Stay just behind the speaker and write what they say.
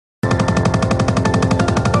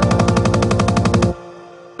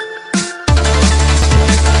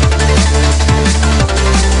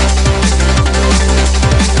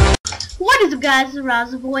guys? This is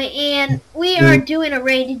RauzelBoy, and we are doing a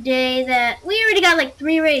raid today that we already got like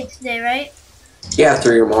 3 raids today, right? Yeah,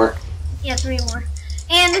 3 or more. Yeah, 3 or more.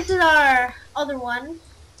 And this is our other one,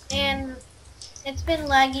 and it's been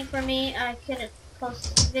laggy for me. I couldn't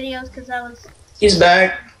post videos because I was. He's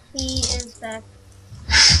back. He is back.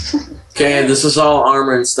 Okay, this is all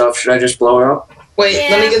armor and stuff. Should I just blow it up? Wait,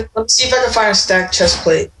 Yeah. let me see if I can find a stacked chest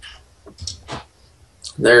plate.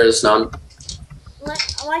 There is none.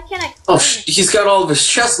 Why can't I? Oh, he's got all of his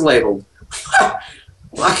chests labeled. Well,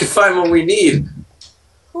 I can find what we need.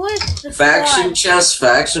 Who is the Faction squad? chest,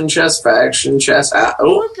 faction chest, faction chest. Ah,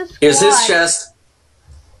 oh, Who's the here's his squad? chest.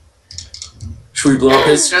 Should we blow up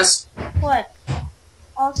his chest? What?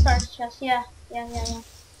 All Stars chest. Yeah.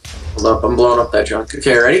 Hold up, I'm blowing up that junk.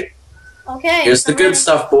 Okay, ready? Okay. Here's the I'm good ready.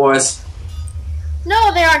 stuff, boys.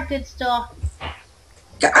 No, they aren't good stuff.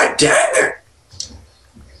 God damn it!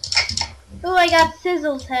 Ooh, I got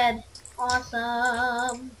Sizzle's head.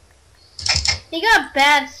 Awesome. He got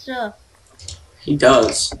bad stuff. He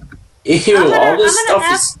does. Ew, all this stuff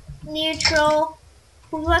is Neutral.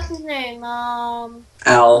 What's his name?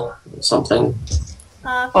 Al something.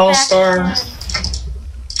 All Faction. Star.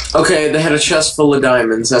 Okay, they had a chest full of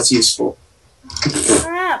diamonds. That's useful.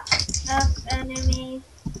 Crap. F enemy.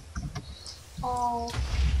 All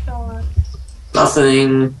Star.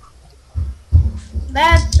 Nothing.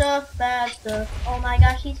 Bad stuff. Bad stuff. Oh my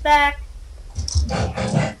gosh, he's back.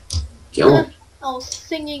 Kill him. Oh,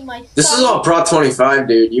 singing my song. This is all Pro 25,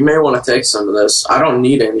 dude. You may want to take some of this. I don't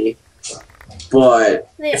need any. But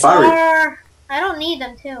They if are. I don't need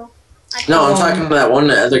them too. No, I'm talking about that one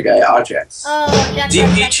other guy, Ajax. Oh, Jack.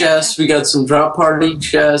 DP chests, we got some drop party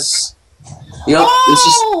chests. Yup,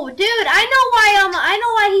 Oh, dude, I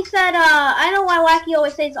know why he said, I know why Wacky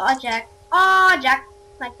always says Jack. Jack,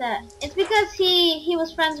 like that. It's because he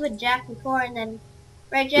was friends with Jack before and then,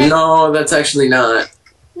 right, Jack? No, that's actually not.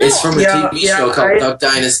 No. It's from a TV show called Duck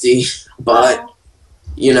Dynasty. But,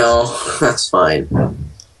 you know, that's fine.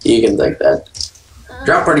 You can think that.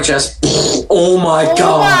 Drop party chest. Oh my god.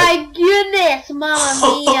 Oh my goodness,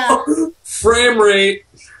 mamma mia. Frame rate.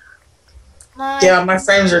 Yeah, my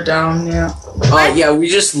frames are down, yeah. Yeah, we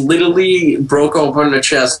just literally broke open a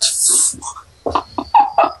chest.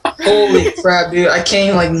 Holy crap, dude. I can't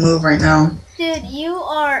even, like, move right now. Dude, you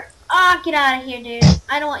are... get out of here, dude.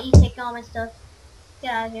 I don't want you taking all my stuff.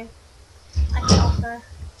 Get out of here. I can't also.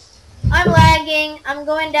 I'm lagging. I'm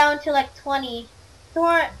going down to, like, 20.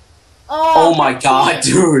 Oh my 15. god,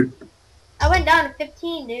 dude. I went down to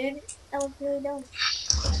 15, dude. That was really dumb.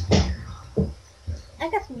 I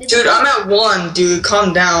got some Dude, I'm at 1, dude.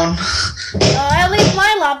 Calm down. At least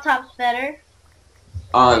my laptop's better.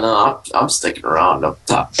 Oh no, I'm sticking around up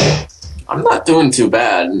top. I'm not doing too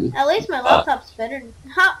bad. At least my laptop's better.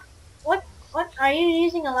 What? Are you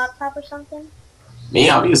using a laptop or something? Me,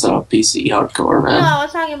 I'm using a PC hardcore, man. No, I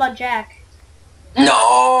was talking about Jack.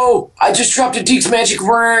 No! I just dropped a Deke's Magic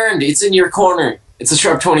Wand! It's in your corner. It's a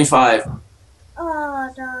Sharp 25.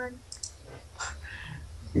 Oh, darn.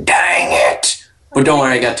 Dang it! But don't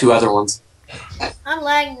worry, I got 2 other ones. I'm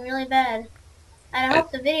lagging really bad. And I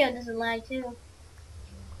hope the video doesn't lag too.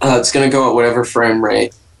 It's gonna go at whatever frame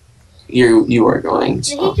rate you are going.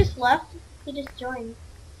 Did So. he just left? He just joined.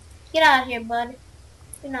 Get out of here, bud.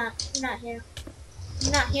 You're not here.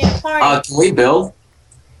 You're not here to party. Can we build?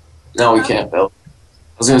 No, we can't build.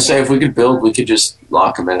 I was gonna say, if we could build, we could just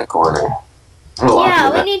lock him in a corner.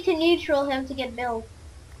 Yeah, we need to neutral him to get built.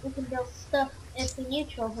 We can build stuff if we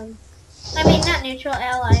neutral him. I mean, not neutral,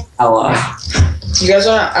 ally. Ally. You guys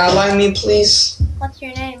wanna ally me, please? What's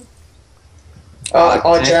your name?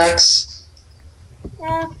 Ajax.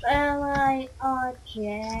 F-L-I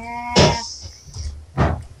Ajax.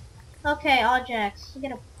 Okay, Ajax. You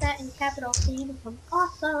gotta put that in capital C to become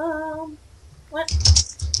awesome. What?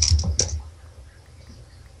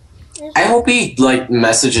 I hope he, like,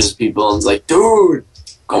 messages people and's like, dude,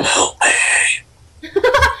 come help me.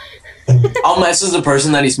 I'll message the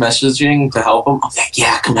person that he's messaging to help him. I'm like,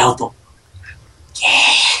 yeah, come help him.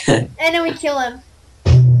 Yeah. And then we kill him.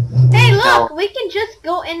 Hey, look! We can just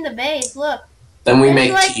go in the base, look. Then we It's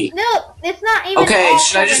make like, tea. no, it's not even Okay, all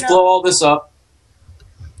should I just covered blow up. all this up?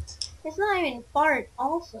 It's not even fart,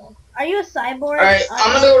 also. Are you a cyborg? Alright,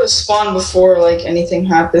 I'm gonna go to spawn before, like, anything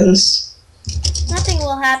happens. Nothing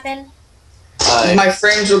will happen. My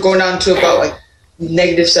frames will go down to about, like,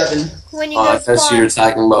 -7. When you go I thought spawn. you were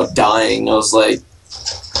talking about dying. I was like,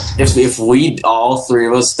 if we all 3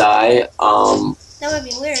 of us die, That would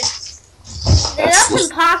be weird. That's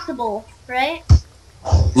impossible, right?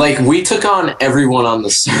 like, we took on everyone on the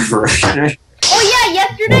server. Oh yeah,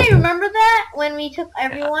 yesterday, remember that? When we took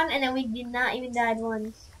everyone and then we did not even die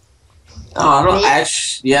once. Oh, I don't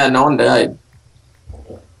actually. Yeah, no one died.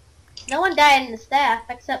 No one died in the staff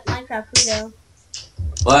except Minecraft Pluto.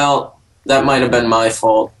 Well, that might have been my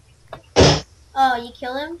fault. Oh, you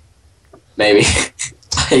kill him? Maybe.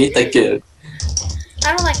 I hate that kid.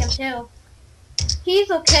 I don't like him too. He's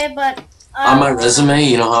okay, but On my resume,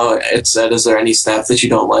 you know how it said, "Is there any staff that you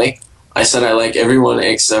don't like?" I said I like everyone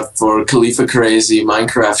except for Khalifa Crazy,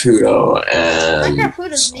 Minecraft Hudo, and Minecraft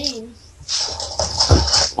Pluto's mean.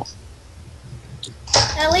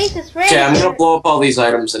 At least it's ready. okay, I'm gonna blow up all these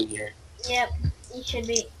items in here. Yep, you should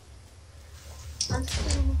be. But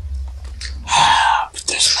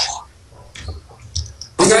there's more.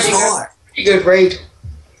 But there's more. Pretty good raid.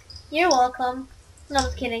 You're welcome. No, I'm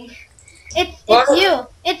just kidding. It's What? you.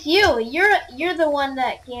 It's you. You're the one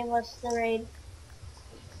that gave us the raid.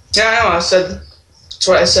 Yeah, I know. That's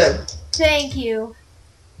what I said. Thank you.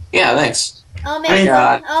 Yeah, thanks. I'll Thank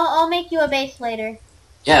God. I'll make you a base later.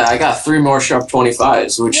 Yeah, I got 3 more Sharp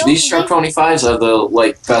 25s, which You'll these Sharp 25s are the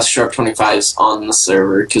best Sharp 25s on the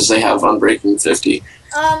server because they have Unbreaking 50.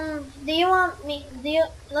 Do you want me?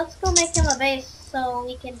 Let's go make him a base so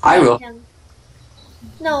we can. I will. Him.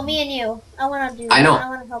 No, me and you. I wanna do. I know. I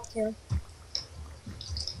wanna help too.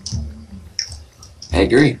 I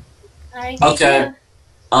agree. Alright. Okay.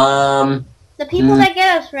 The people that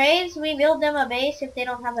get us raids, we build them a base if they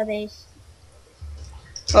don't have a base.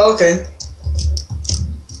 Oh, okay.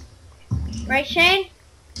 Right, Shane?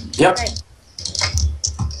 Yep. Right.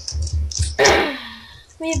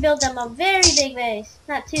 We build them a very big base.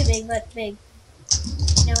 Not too big, but big.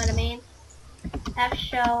 You know what I mean? F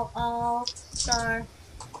shell all star.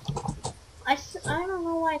 I don't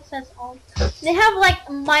know why it says all. They have like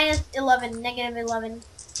minus 11, negative 11.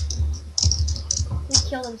 We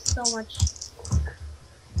kill them so much.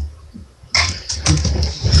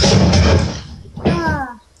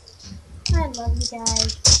 Ah, I love you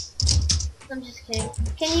guys. I'm just kidding.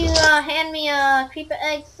 Can you hand me creeper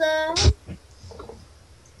eggs?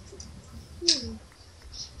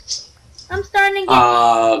 I'm starting to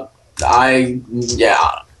get.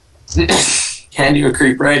 Yeah. Hand you a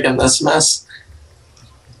creeper egg in this mess.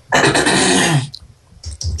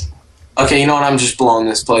 Okay, you know what? I'm just blowing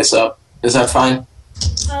this place up. Is that fine?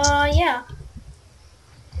 Yeah.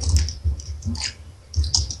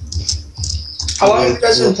 How long have you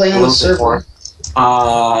guys been playing on the server?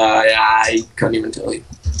 I couldn't even tell you.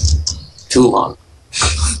 Too long.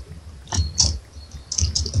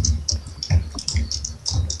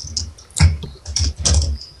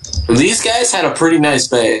 These guys had a pretty nice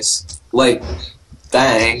base. Like,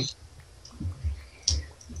 dang.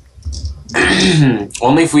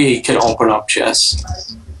 Only if we could open up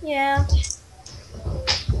chests. Yeah.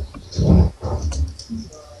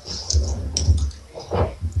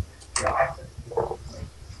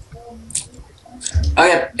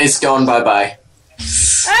 Okay, it's going bye-bye.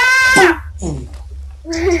 Ah!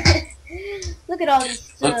 Look at all these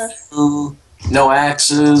stuff. No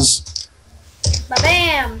axes.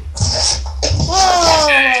 Ba-bam! Whoa,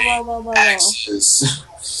 whoa, whoa, whoa, whoa.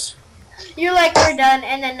 Axes. You're like, we're done,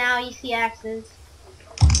 and then now you see axes.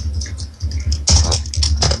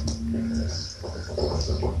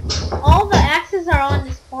 All the axes are on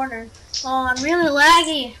this corner. Oh, I'm really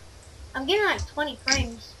laggy. I'm getting like 20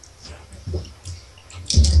 frames.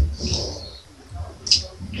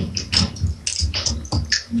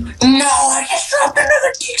 No, I just dropped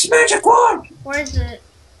another Geek's Magic Wand! Where is it?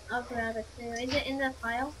 I'll grab it too. Is it in the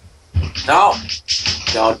file? No.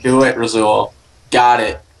 Don't do it, Raul. Got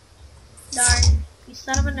it. Darn. You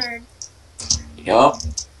son of a nerd. Yup.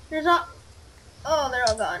 There's all... Oh, they're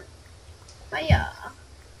all gone. Hiya.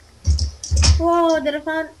 Whoa, did I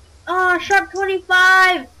find... Oh, Sharp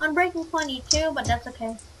 25! Unbreaking 22, but that's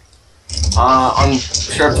okay. On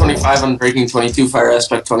Sharp 25, on Breaking 22, Fire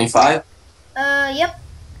Aspect 25. Yep.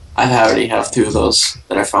 I already have 2 of those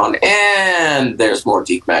that I found. And there's more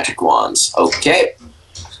Geek Magic Wands. Okay.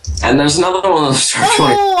 And there's another one of those Sharp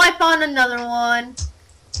 20. Oh, I found another one.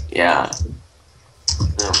 Yeah.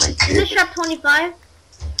 Oh my Is this Sharp 25?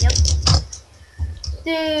 Yep.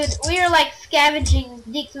 Dude, we are like scavenging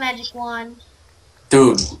Geek's Magic Wand.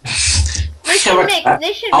 Dude. They should make How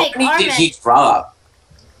many did armor. he drop?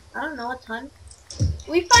 I don't know, a ton.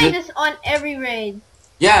 We find this on every raid.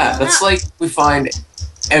 Yeah, that's like we find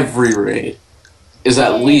every raid is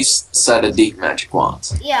at least a set of Geek Magic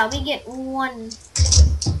Wands. Yeah, we get one.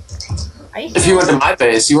 Are you If you went to my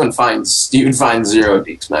base, you would find 0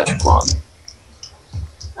 Geek's Magic Wand.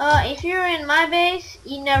 If you're in my base,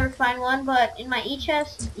 you never find one, but in my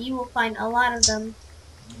e-chest, you will find a lot of them.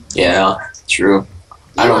 Yeah, true.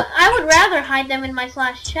 I would rather hide them in my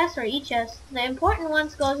 /chest or e-chest. The important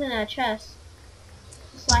ones goes in a chest.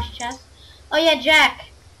 /chest. Oh yeah, Jack.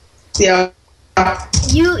 Yeah.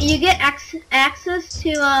 You get access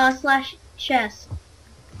to slash chest.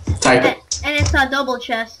 Type it. And it's a double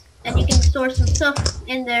chest. And you can store some stuff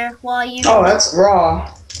in there while you... Oh, that's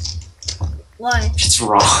raw. Why? It's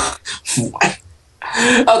raw. What?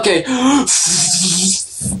 Okay.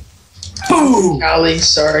 Boom. Golly,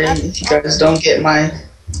 sorry if you guys don't get my...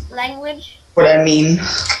 Language? What I mean.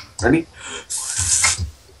 Ready?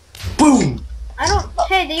 Boom. I don't...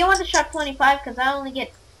 Hey, do you want the Sharp 25? Because I only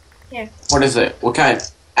get... Here. What is it? What kind?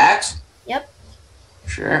 Axe? Yep.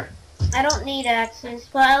 Sure. I don't need axes,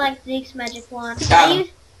 but I like Zeke's magic wand. Got him.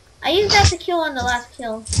 I used that to kill on the last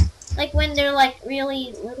kill. Like when they're like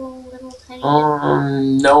really little tiny.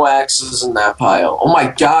 No axes in that pile. Oh my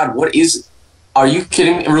god, what is it? Are you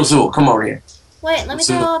kidding me? Rauzul, come over here. Wait, let me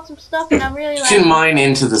throw out some stuff and I'm really You like... can mine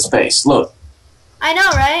into the space. Look. I know,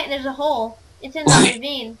 right? There's a hole. It's in the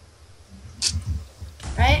ravine.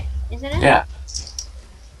 Right? Isn't it? Yeah.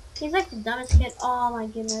 He's like the dumbest kid. Oh my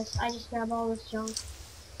goodness. I just grabbed all this junk.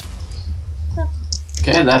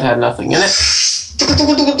 Okay, that had nothing in it.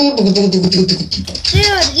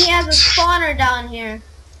 Dude, he has a spawner down here.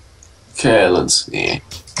 Okay, let's see.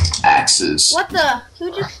 Axes. What the?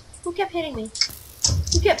 Who kept hitting me?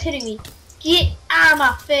 Who kept hitting me? Get out of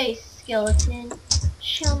my face, skeleton.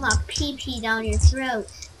 Shove my pee-pee down your throat,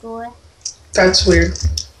 boy. That's weird.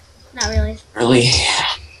 Not really. Really?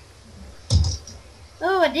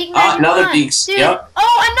 Oh, a dig magic Another wand. beaks. Dude. Yep.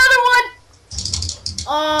 Oh, another one!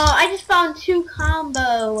 Oh, I just found 2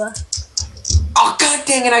 combo. Oh, god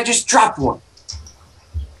dang it, I just dropped one.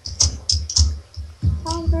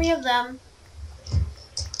 Found 3 of them.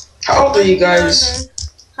 How old are you guys?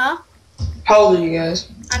 Huh? How old are you guys?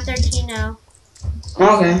 I'm 13 now.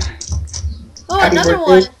 Okay. Oh, Happy another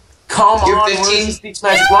birthday. one. Come You're on, 15? where's the Speaks Dude,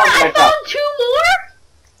 Magic Wand I that I found got? 2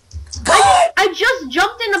 more? God! I just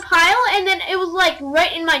jumped in the pile and then it was like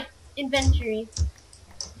right in my inventory.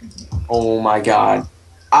 Oh my god.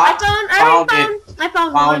 I found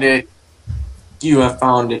Found one. it. You have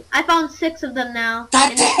found it. I found 6 of them now.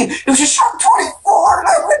 God dang it! It was just Sharp 24 and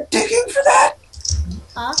I went digging for that.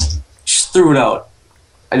 Huh? Just threw it out.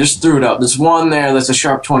 I just threw it out. There's one there that's a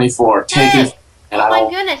Sharp 24. Take Hey! it. And Oh I my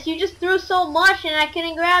don't... goodness, you just threw so much and I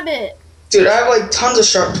couldn't grab it. Dude, I have like tons of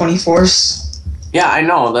Sharp 24s. Yeah, I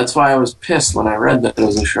know. That's why I was pissed when I read that it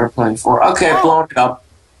was a Sharp 24. Okay, Oh. blown it up.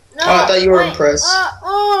 No, Oh, I thought you were wait, impressed.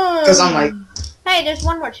 oh. Because I'm like, Hey, there's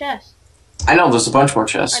one more chest. I know there's a bunch more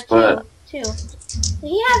chests, but... Two.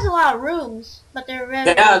 He has a lot of rooms, but they're red.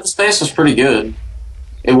 Yeah, the space was pretty good.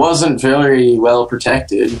 It wasn't very well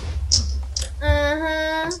protected.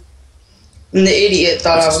 Uh-huh. and the idiot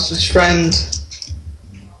thought I was his friend.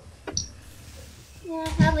 Yeah,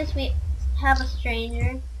 at least we have a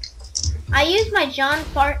stranger. I used my John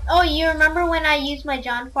Fart. Oh, you remember when I used my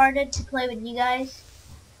John Farted to play with you guys?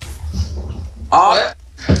 Oh,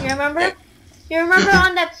 What? You remember? You remember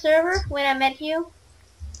on that server when I met you?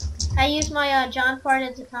 I used my John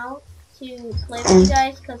Farted's account to play with you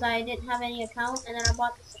guys because I didn't have any account, and then I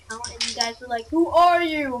bought this account, and you guys were like, "Who are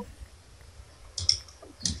you?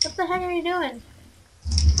 What the heck are you doing?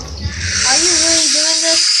 Are you really doing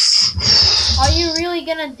this? Are you really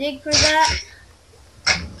gonna dig for that?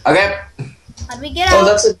 okay. How'd we get Oh, out?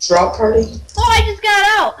 that's a drop party? Oh, I just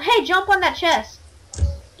got out. Hey, jump on that chest.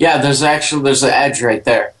 Yeah, there's an edge right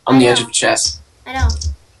there on the edge of the chest. I know.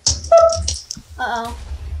 Uh-oh.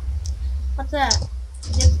 What's that?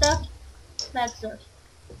 Good stuff? Bad stuff.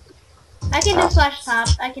 I can do slash top.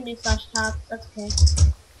 I can do slash top. That's okay.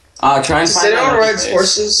 Try and Does find anyone out ride space.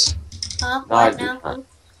 horses? Huh? No, I What do now? not.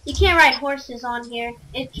 You can't ride horses on here.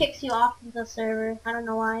 It kicks you off of the server. I don't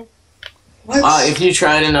know why. What? If you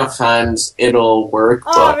try it enough times, it'll work,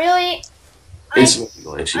 Oh, but really? it's I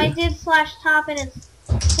glitchy. did slash top and it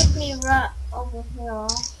took me right over here.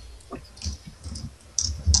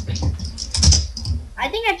 I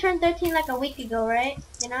think I turned 13 like a week ago, right?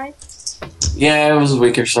 Didn't I? Yeah, it was a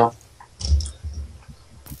week or so.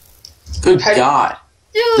 Good Hey. God.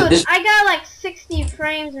 Dude, This- I got like 60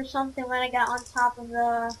 frames or something when I got on top of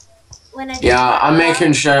the... Yeah, I'm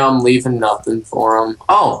making sure I'm leaving nothing for him.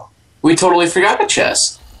 Oh, we totally forgot the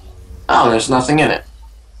chest. Oh, there's nothing in it.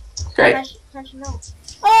 Great. I should know.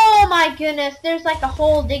 Oh my goodness, there's like a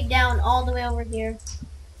hole dig down all the way over here.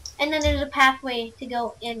 And then there's a pathway to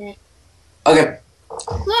go in it. Okay.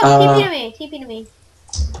 Look, TP to me, TP to me.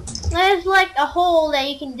 There's like a hole that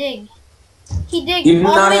you can dig. He digs You do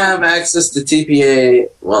all the not way have access to TPA.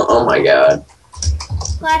 Well, oh my God.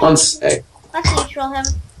 slash One sec. Let's neutral him.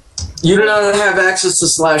 You do not have access to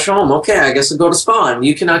slash home. Okay, I guess I'll go to spawn.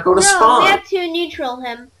 You cannot go to No, spawn. we have to neutral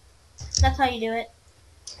him. That's how you do it.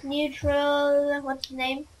 Neutral, what's his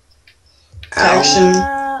name? Faction.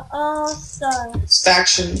 All star.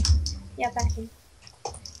 Faction. Yeah, faction.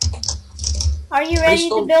 Are you ready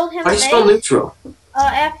to build him How a do you spell base? neutral?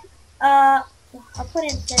 I'll put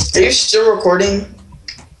it in six. Are you still recording?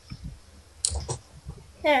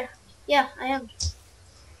 There. Yeah, I am.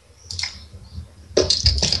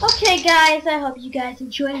 Okay, guys, I hope you guys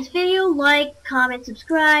enjoyed this video. Like, comment,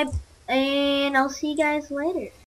 subscribe, and I'll see you guys later.